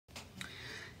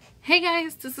Hey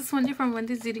guys, this is Wendy from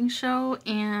Wendy's Eating Show,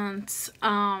 and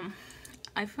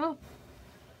I feel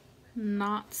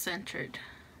not centered,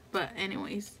 but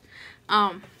anyways,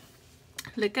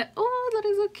 look at, oh, that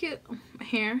is so cute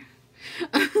hair.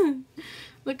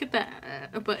 Look at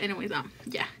that. But anyways,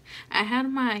 yeah, I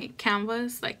had my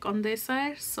canvas like on this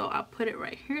side, so I'll put it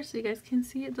right here so you guys can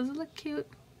see it. Does it look cute?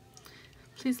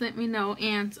 Please let me know.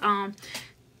 And I'm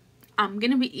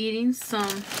gonna be eating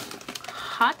some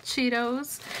hot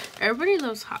Cheetos. Everybody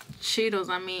loves hot Cheetos.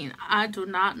 I mean, I do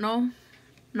not know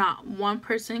not one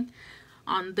person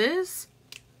on this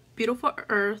beautiful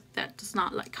earth that does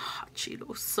not like hot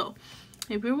Cheetos. So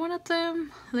if you're one of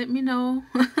them, let me know.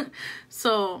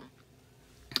 So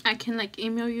I can like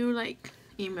email you,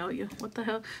 what the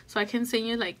hell, so I can send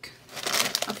you like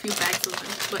a few bags of them.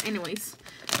 But anyways,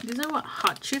 these are what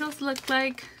hot Cheetos look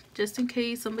like, just in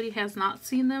case somebody has not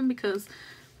seen them, because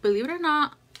believe it or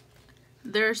not,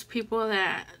 there's people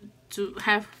that do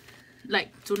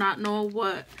not know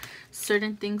what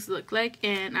certain things look like,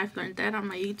 and I've learned that on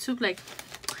my YouTube like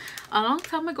a long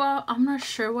time ago. I'm not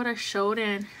sure what I showed,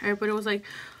 and everybody was like,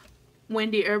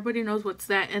 Wendy, everybody knows what's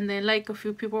that. And then like a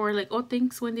few people were like, oh,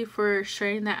 thanks Wendy for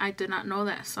sharing that, I did not know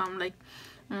that. So I'm like,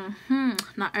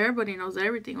 not everybody knows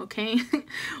everything, okay?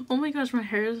 Oh my gosh, my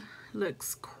hair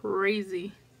looks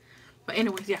crazy. But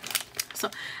anyways, yeah,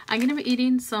 so I'm gonna be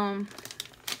eating some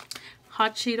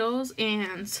hot Cheetos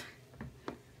and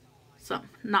some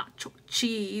nacho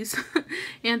cheese.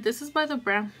 And this is by the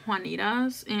brand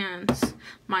Juanita's, and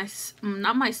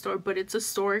not my store, but it's a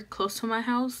store close to my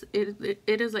house. It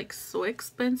is like so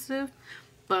expensive,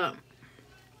 but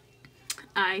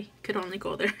I could only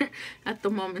go there at the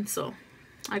moment, so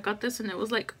I got this, and it was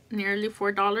like nearly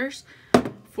 $4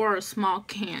 for a small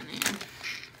can. And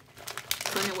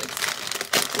so anyways,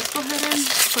 let's go ahead and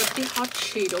put the hot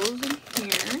Cheetos in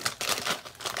here.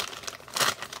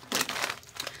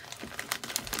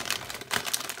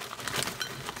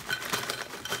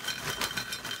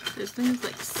 This thing is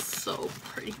like so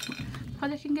pretty.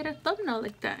 Probably can get a thumbnail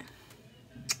like that.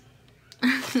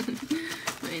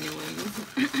 But anyways.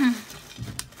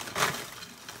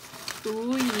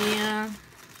 Oh yeah.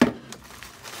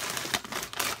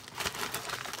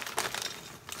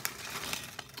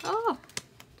 Oh.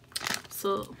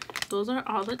 So those are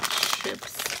all the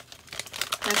chips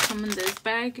that come in this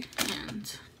bag,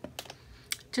 and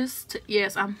just,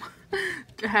 yes, I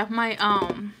have my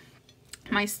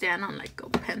my stand on like a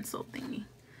pencil thingy.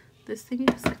 This thing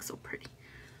is like so pretty.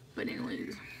 But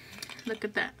anyways, look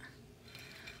at that.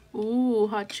 Ooh,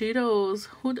 hot Cheetos.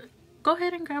 Go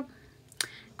ahead and grab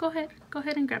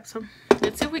some.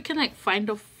 Let's see if we can like find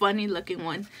a funny looking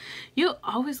one. You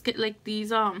always get like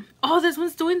these oh, this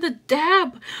one's doing the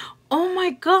dab. Oh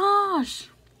my gosh,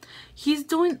 he's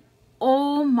doing,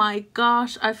 oh my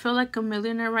gosh, I feel like a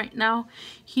millionaire right now.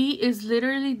 He is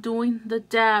literally doing the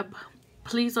dab.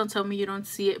 Please don't tell me you don't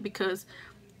see it, because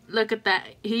look at that.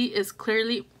 He is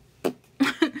clearly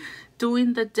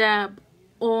doing the dab.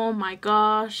 Oh my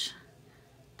gosh.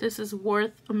 This is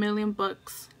worth $1 million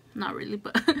bucks. Not really,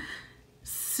 but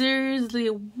seriously,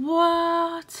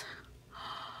 what?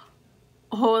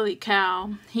 Holy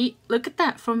cow. Look at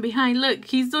that from behind. Look,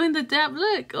 he's doing the dab.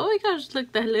 Look. Oh my gosh.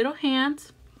 Look, the little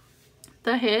hands.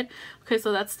 The head. Okay,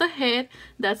 so that's the head.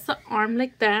 That's the arm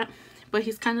like that. But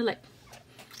he's kind of like,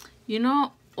 you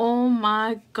know, oh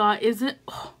my god, is it?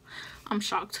 Oh, I'm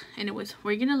shocked. Anyways,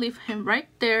 we're gonna leave him right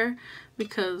there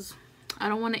because I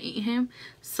don't want to eat him.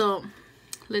 So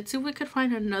let's see if we could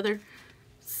find another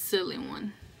silly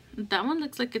one. That one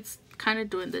looks like it's kind of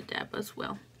doing the dab as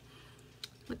well.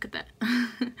 Look at that.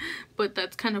 But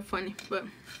that's kind of funny. But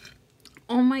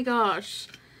oh my gosh,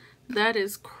 that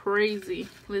is crazy.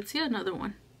 Let's see another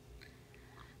one.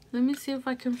 Let me see if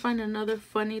I can find another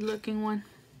funny looking one.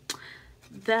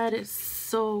 That is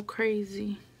so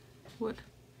crazy. What?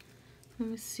 Let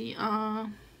me see.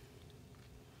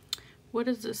 What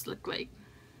does this look like?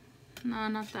 No,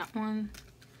 not that one.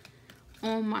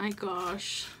 Oh my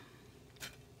gosh.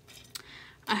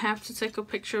 I have to take a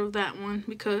picture of that one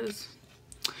because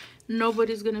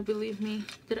nobody's gonna believe me.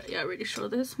 Did I already show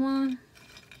this one?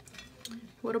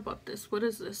 What about this? What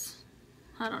is this?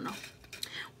 I don't know.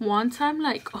 One time,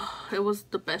 like, oh, it was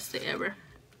the best day ever.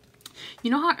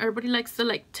 You know how everybody likes the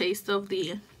like taste of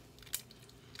the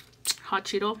hot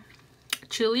Cheeto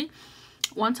chili?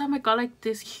 One time I got like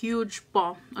this huge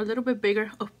ball, a little bit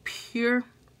bigger, of pure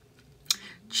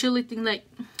chili thing. Like,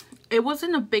 it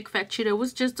wasn't a big fat Cheeto, it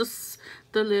was just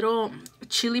the little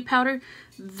chili powder.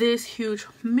 This huge,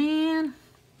 man,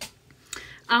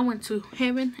 I went to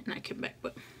heaven and I came back.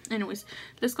 But anyways,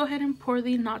 let's go ahead and pour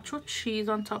the nacho cheese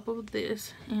on top of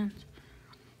this. And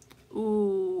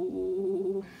ooh,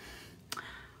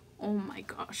 Oh my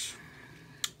gosh.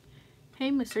 Hey,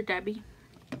 Mr. Debbie.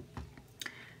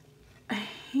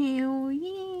 Hell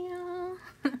yeah.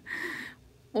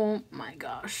 Oh my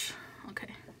gosh. Okay.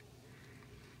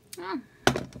 Oh.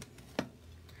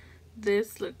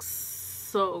 This looks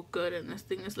so good, and this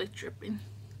thing is like dripping.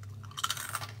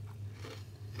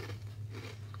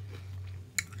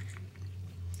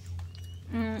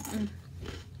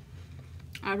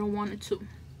 I don't want it to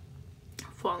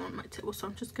fall on my table, so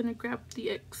I'm just gonna grab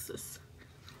the excess.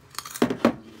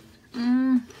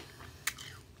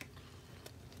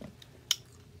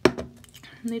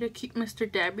 Need to keep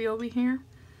Mr. Dabby over here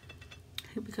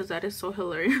because that is so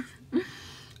hilarious.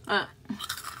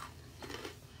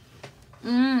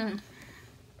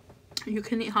 You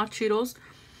can eat hot Cheetos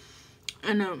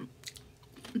in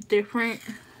different,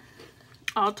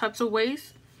 all types of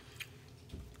ways,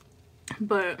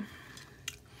 but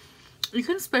you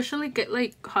can especially get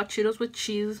like hot Cheetos with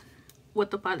cheese with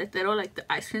the paletero, like the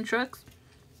ice cream trucks.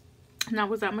 Now,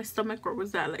 was that my stomach or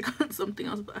was that like something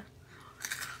else? But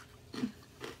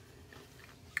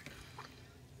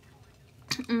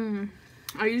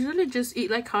I usually just eat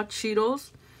like hot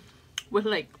Cheetos with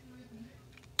like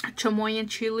chamoy and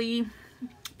chili,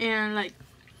 and like,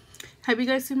 have you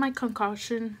guys seen my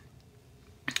concoction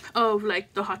of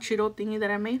like the hot Cheeto thingy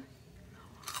that I made?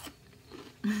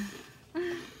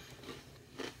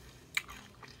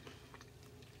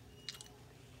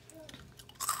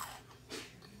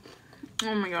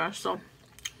 Oh my gosh. So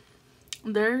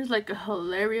there's like a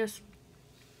hilarious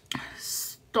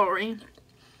story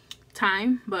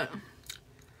time, but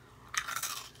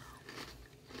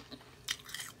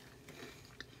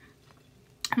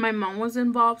my mom was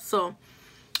involved, so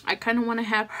I kind of want to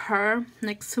have her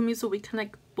next to me so we can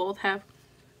like both have,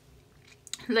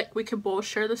 like, we can both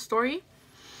share the story.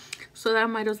 So that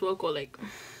might as well go like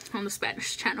on the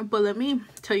Spanish channel. But let me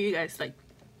tell you guys, like,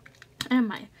 and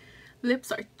my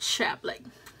lips are chapped like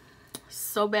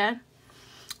so bad.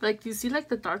 Like, you see like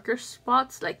the darker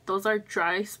spots, like those are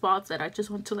dry spots that I just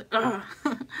want to like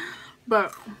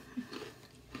but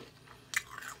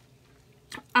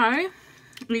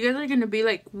you guys are gonna be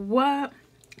like, what?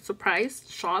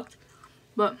 Surprised, shocked,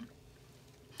 but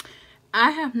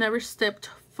I have never stepped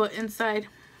foot inside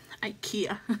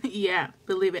IKEA. Yeah,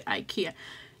 believe it, IKEA.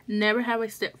 Never have I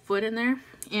stepped foot in there.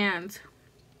 And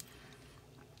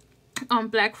on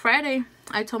Black Friday,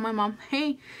 I told my mom,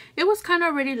 hey, it was kind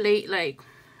of already late, like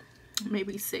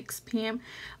maybe 6 p.m.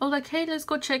 I was like, hey, let's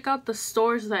go check out the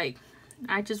stores. Like,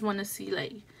 I just want to see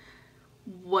like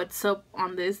what's up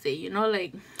on this day, you know?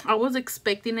 Like, I was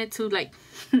expecting it to like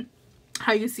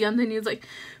how you see on the news, like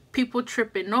people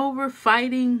tripping over,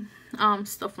 fighting,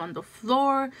 stuff on the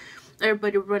floor,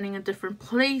 everybody running in different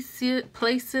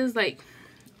places, like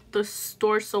the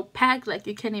store's so packed like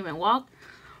you can't even walk.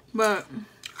 But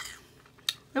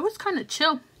it was kind of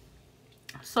chill.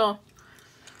 So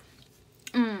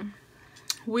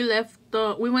we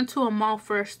went to a mall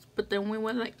first, but then we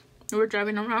were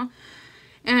driving around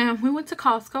and we went to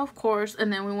Costco, of course,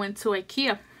 and then we went to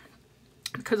IKEA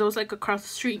because it was like across the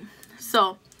street.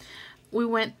 So we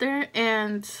went there,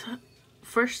 and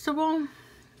first of all,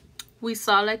 we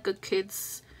saw like a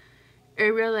kids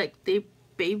area, like they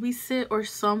babysit or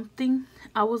something.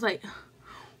 I was like,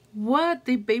 what?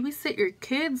 They babysit your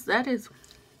kids? That is,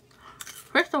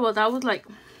 first of all, that was like,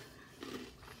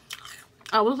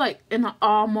 I was like in an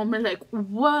awe moment, like,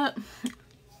 what?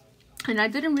 And I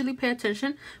didn't really pay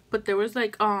attention, but there was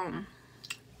like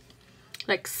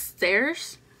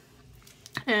stairs,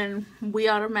 and we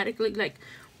automatically like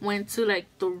went to like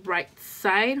the right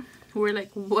side. We're like,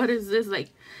 what is this?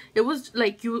 Like, it was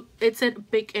like, it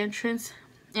said big entrance,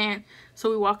 and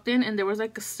so we walked in and there was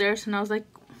like a stairs, and I was like,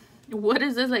 what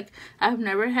is this? Like, I've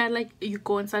never had like, you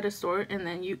go inside a store and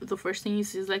then the first thing you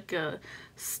see is like a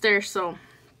stair. So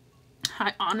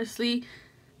I honestly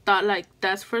thought like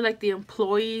that's for like the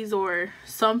employees or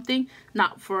something,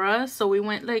 not for us. So we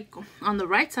went like on the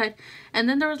right side, and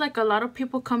then there was like a lot of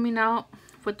people coming out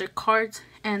with their carts,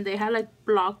 and they had like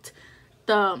blocked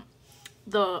the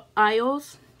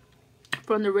aisles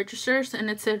from the registers, and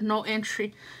it said no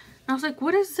entry. And I was like,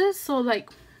 what is this? So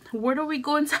like, where do we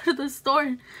go inside of the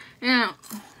store? And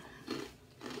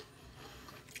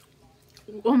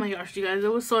oh my gosh, you guys,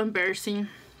 it was so embarrassing.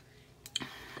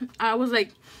 I was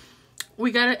like,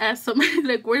 we gotta ask somebody,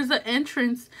 like, where's the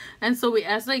entrance? And so we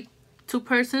asked like 2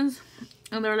 persons,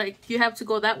 and they're like, you have to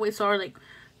go that way. So we're like,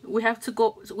 we have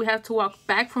to walk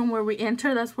back from where we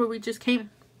enter. That's where we just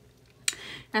came.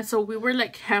 And so we were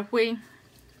like halfway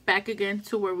back again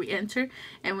to where we entered,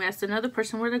 and we asked another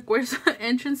person, we're like, where's the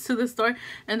entrance to the store?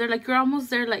 And they're like, you're almost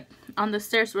there, like on the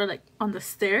stairs. We're like, on the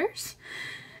stairs?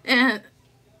 And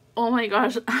Oh my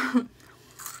gosh.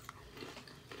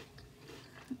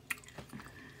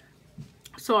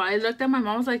 So I looked at my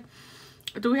mom, I was like,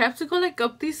 do we have to go like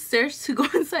up these stairs to go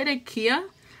inside IKEA?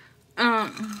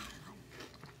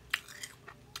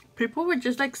 People were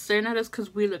just like staring at us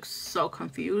because we looked so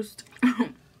confused.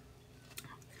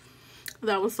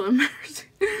 That was so embarrassing.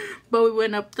 But we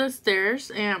went up the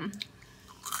stairs and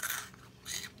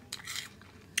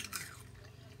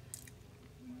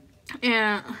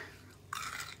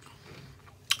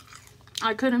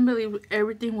I couldn't believe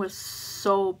everything was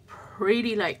so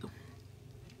pretty. Like,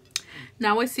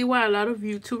 now I see why a lot of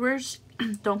YouTubers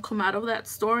don't come out of that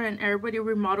store and everybody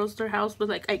remodels their house with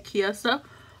like IKEA stuff.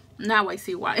 Now I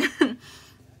see why.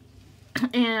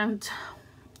 And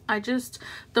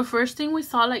the first thing we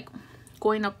saw like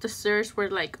going up the stairs were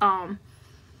like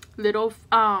little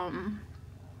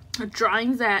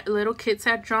drawings that little kids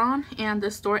had drawn, and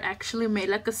the store actually made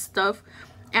like a stuffed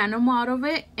animal out of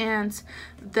it, and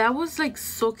that was like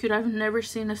so cute. I've never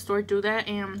seen a store do that,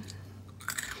 and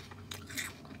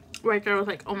right there I was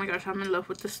like, oh my gosh, I'm in love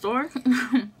with the store.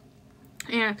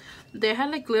 And they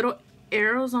had like little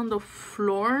arrows on the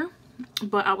floor,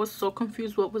 but I was so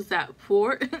confused what was that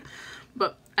for.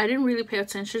 But I didn't really pay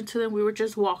attention to them. We were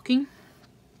just walking,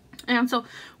 and so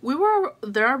we were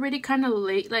there already kind of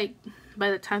late, like by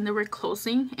the time they were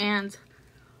closing. And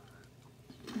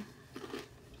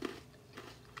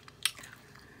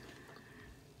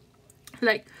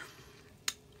like,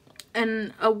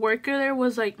 and a worker there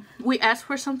was like, we asked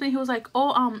for something, he was like,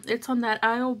 oh it's on that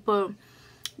aisle, but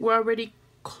we're already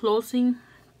closing,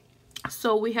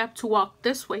 so we have to walk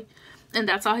this way. And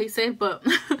that's all he said. But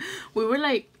we were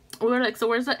like, so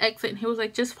where's the exit? And he was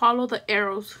like, just follow the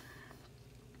arrows.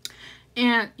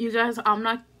 And you guys, I'm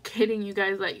not kidding you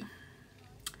guys, like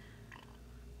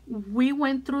we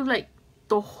went through like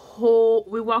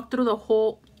we walked through the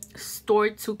whole store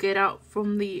to get out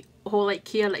from the whole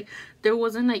IKEA. Like, there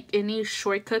wasn't like any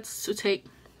shortcuts to take.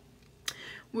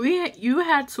 You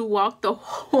had to walk the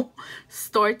whole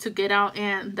store to get out,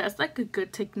 and that's like a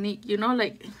good technique, you know,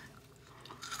 like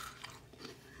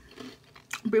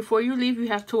before you leave you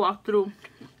have to walk through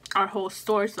our whole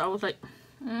store. So I was like,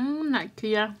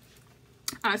 IKEA,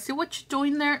 I see what you're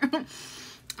doing there.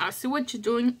 I see what you're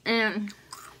doing. And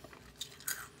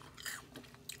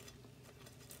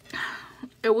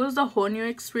it was a whole new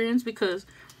experience, because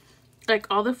like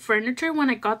all the furniture, when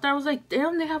I got there I was like,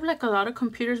 damn, they have like a lot of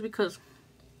computers, because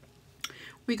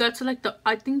we got to like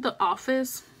I think the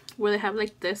office where they have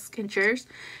like desks and chairs,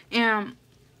 and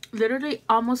literally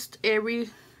almost every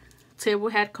table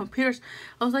had computers.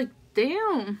 I was like,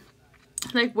 damn,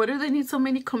 like what do they need so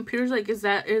many computers? Like, is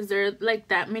there like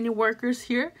that many workers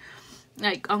here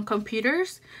like on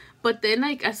computers? But then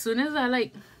like as soon as I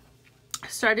like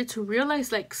started to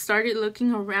realize, like started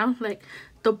looking around, like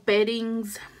the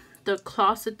beddings, the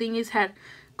closet thingies had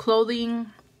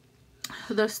clothing,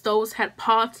 the stoves had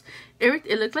pots,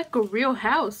 everything. It looked like a real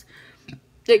house,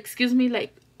 excuse me,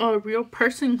 like a real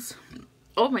person's,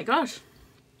 oh my gosh,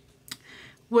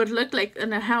 would look like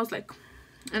in a house. Like,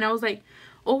 and I was like,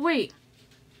 oh wait,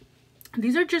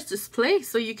 these are just displays,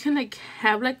 so you can like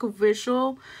have like a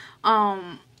visual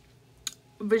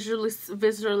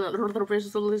visualization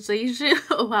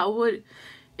of how would,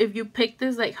 if you pick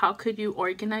this, like how could you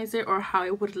organize it or how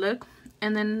it would look.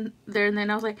 And then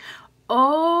I was like,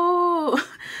 oh,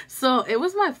 so it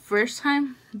was my first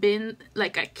time being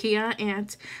like IKEA,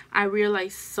 and I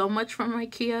realized so much from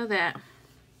IKEA that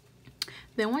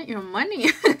they want your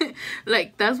money.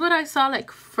 Like, that's what I saw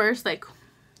like first. Like,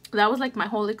 that was like my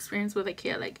whole experience with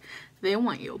IKEA. Like, they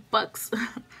want your bucks.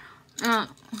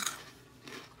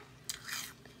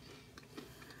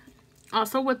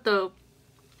 Also with the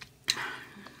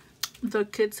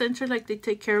kid center, like they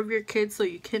take care of your kids, so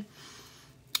you can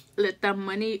let that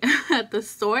money at the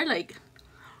store, like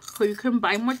so you can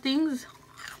buy more things.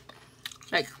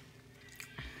 Like,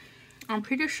 I'm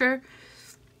pretty sure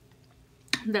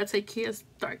that's IKEA's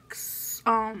dark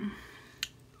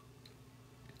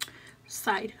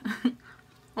side.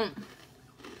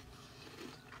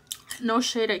 No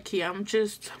shade, IKEA.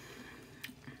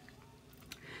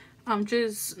 I'm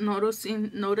just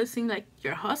noticing like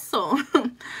your hustle.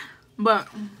 But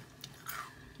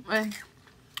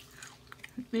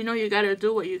you know, you gotta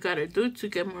do what you gotta do to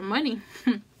get more money.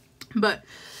 But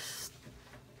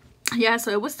yeah,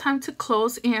 so it was time to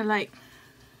close, and like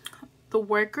the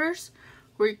workers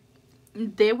were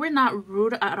not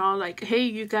rude at all. Like, hey,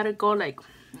 you gotta go, like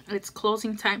it's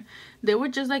closing time. They were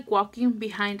just like walking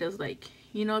behind us, like,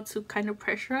 you know, to kind of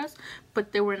pressure us.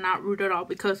 But they were not rude at all,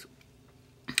 because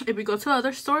if you go to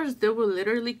other stores, they will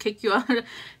literally kick you out.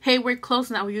 Hey, we're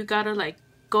closed now, you gotta like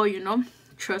go, you know,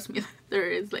 trust me, there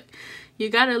is. Like, you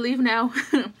gotta leave now.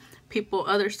 People,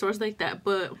 other stores like that.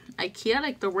 But IKEA,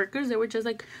 like the workers, they were just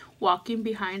like walking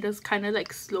behind us, kind of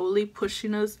like slowly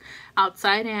pushing us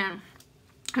outside, and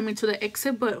I mean to the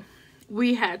exit. But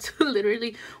we had to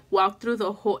literally walk through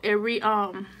the whole every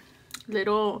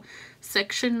little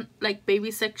section, like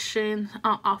baby section,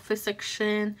 office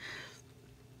section,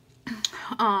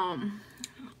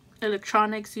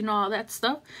 electronics, you know, all that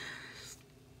stuff.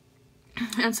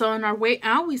 And so on our way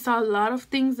out, we saw a lot of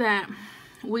things that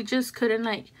we just couldn't,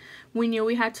 like, we knew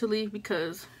we had to leave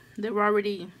because they were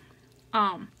already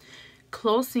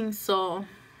closing. So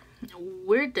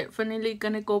we're definitely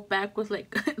gonna go back with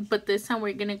like but this time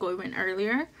we're gonna go even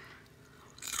earlier.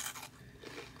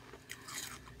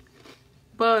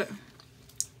 But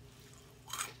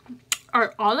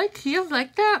are all IKEAs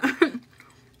like that?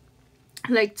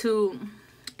 Like, to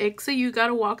exit you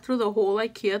gotta walk through the whole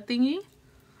IKEA thingy.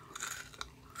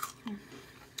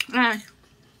 And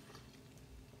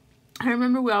I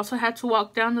remember we also had to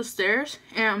walk down the stairs,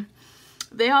 and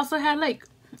they also had like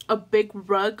a big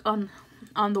rug on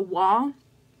the wall,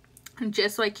 and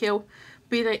just so IKEA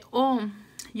be like, oh,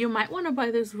 you might want to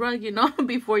buy this rug, you know,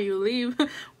 before you leave.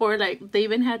 Or like they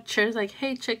even had chairs like,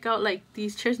 hey, check out like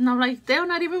these chairs. And I'm like, they're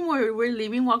not even where we're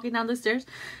leaving, walking down the stairs.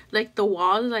 Like the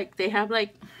walls, like they have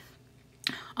like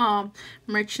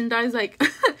merchandise, like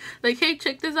like, hey,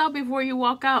 check this out before you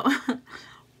walk out.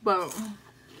 But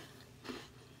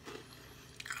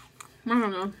I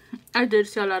don't know, I did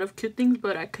see a lot of cute things,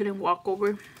 but I couldn't walk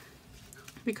over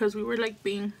because we were like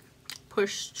being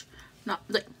pushed, not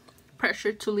like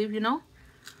pressured to leave, you know.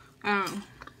 And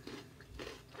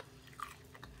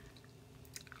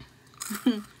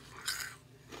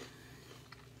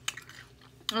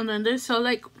then they sell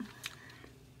like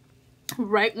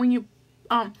right when you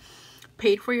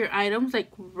paid for your items,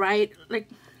 like right like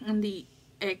in the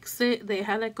exit, they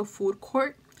had like a food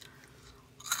court.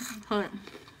 Hold on.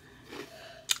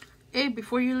 Hey,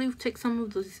 before you leave, take some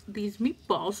of these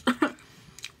meatballs.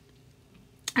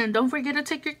 And don't forget to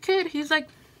take your kid. He's like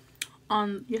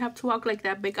on, you have to walk like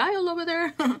that big aisle over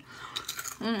there.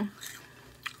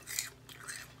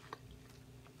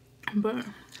 But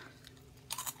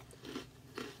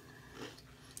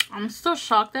I'm still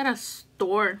shocked that a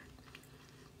store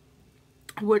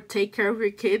would take care of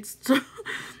your kids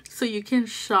so you can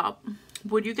shop.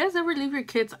 Would you guys ever leave your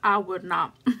kids? I would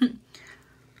not.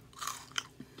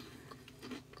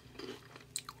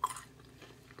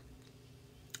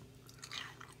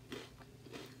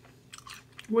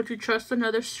 Would you trust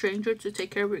another stranger to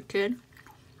take care of your kid?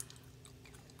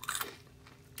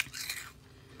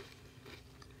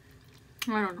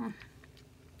 I don't know.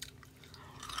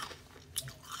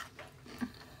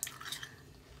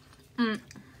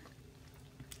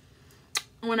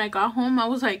 When I got home, I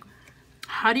was like,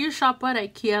 how do you shop at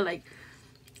IKEA? Like,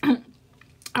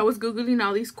 I was Googling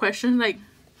all these questions, like,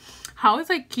 how is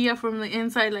IKEA from the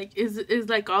inside? Like, is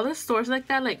like all the stores like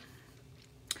that? Like,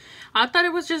 I thought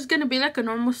it was just gonna be like a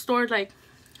normal store, like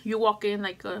you walk in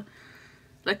like a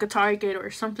Target or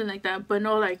something like that. But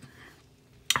no, like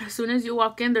as soon as you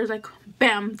walk in, there's like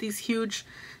bam, these huge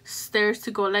stairs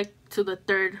to go like to the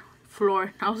 3rd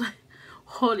floor. I was like,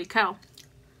 holy cow.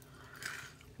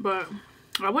 But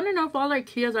I want to know if all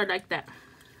IKEAs are like that.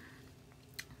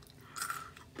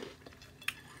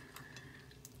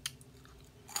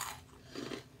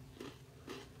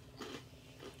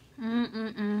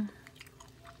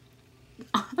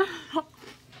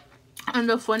 And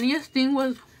the funniest thing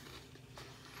was,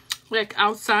 like,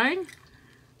 outside,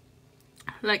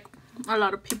 like a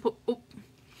lot of people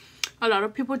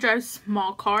drive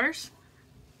small cars,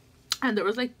 and there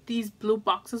was like these blue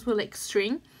boxes with like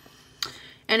string,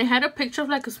 and it had a picture of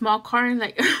like a small car and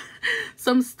like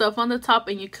some stuff on the top,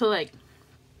 and you could like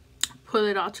pull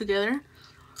it all together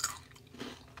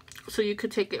so you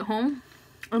could take it home.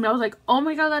 And I was like, oh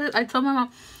my god, I told my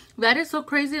mom, that is so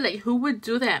crazy. Like, who would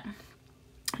do that?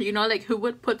 You know, like, who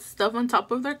would put stuff on top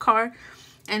of their car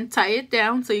and tie it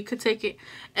down so you could take it?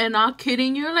 And not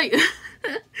kidding you, like,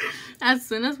 as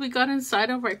soon as we got inside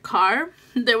of our car,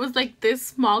 there was like this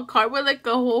small car with like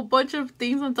a whole bunch of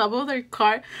things on top of their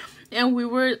car. And we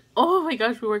were, oh my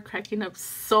gosh, we were cracking up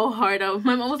so hard.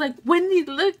 My mom was like, Wendy,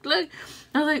 look.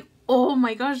 I was like, oh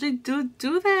my gosh, they do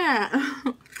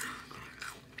that.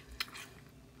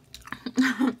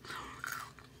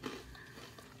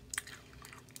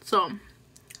 So,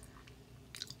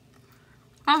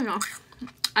 I don't know.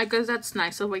 I guess that's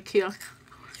nice of IKEA.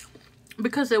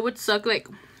 Because it would suck, like,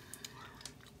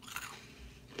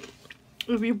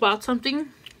 if you bought something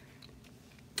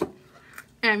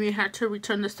and and you had to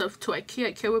return the stuff to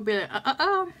IKEA, IKEA would be like,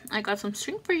 I got some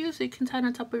string for you so you can tie it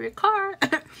on top of your car.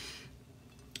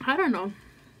 I don't know.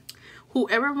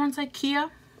 Whoever runs IKEA,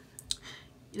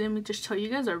 let me just tell you,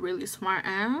 guys are really smart,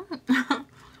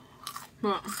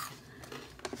 Well,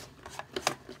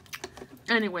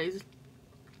 anyways,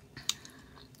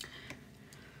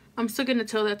 I'm still gonna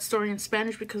tell that story in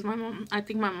Spanish because I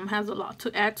think my mom has a lot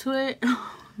to add to it.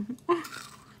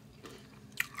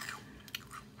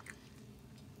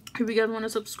 If you guys want to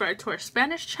subscribe to our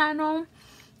Spanish channel,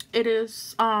 it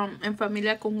is En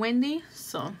Familia con Wendy.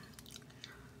 So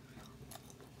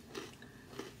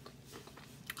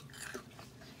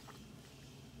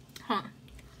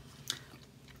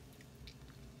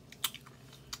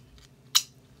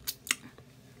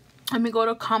let me go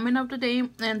to comment of the day,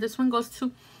 and this one goes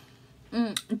to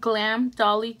Glam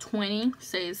Dolly 20.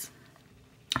 Says,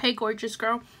 hey gorgeous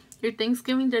girl, your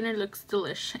Thanksgiving dinner looks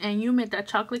delish, and you made that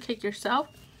chocolate cake yourself.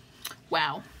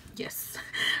 Wow, yes,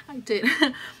 I did.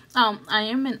 I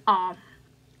am in awe.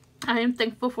 I am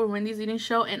thankful for Wendy's Eating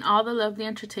Show and all the lovely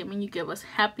entertainment you give us.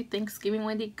 Happy Thanksgiving,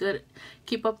 Wendy. Good,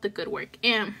 keep up the good work.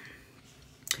 And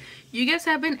you guys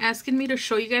have been asking me to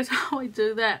show you guys how I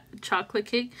do that chocolate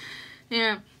cake,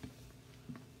 and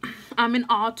I'm in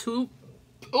awe too.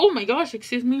 Oh my gosh,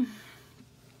 excuse me.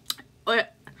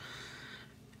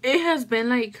 It has been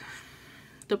like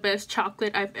the best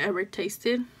chocolate I've ever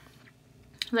tasted.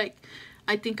 Like,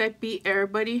 I think I beat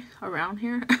everybody around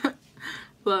here.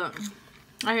 But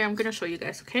I am gonna show you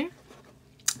guys, okay?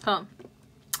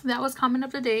 That was comment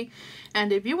of the day,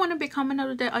 and if you want to be comment of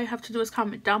the day, all you have to do is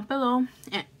comment down below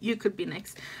and you could be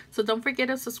next. So don't forget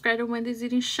to subscribe to Wendy's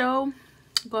Eating Show.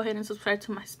 Go ahead and subscribe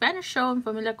to my Spanish show, En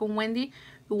Familia con Wendy,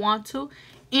 if you want to.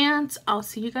 And I'll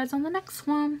see you guys on the next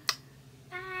one.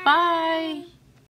 Bye.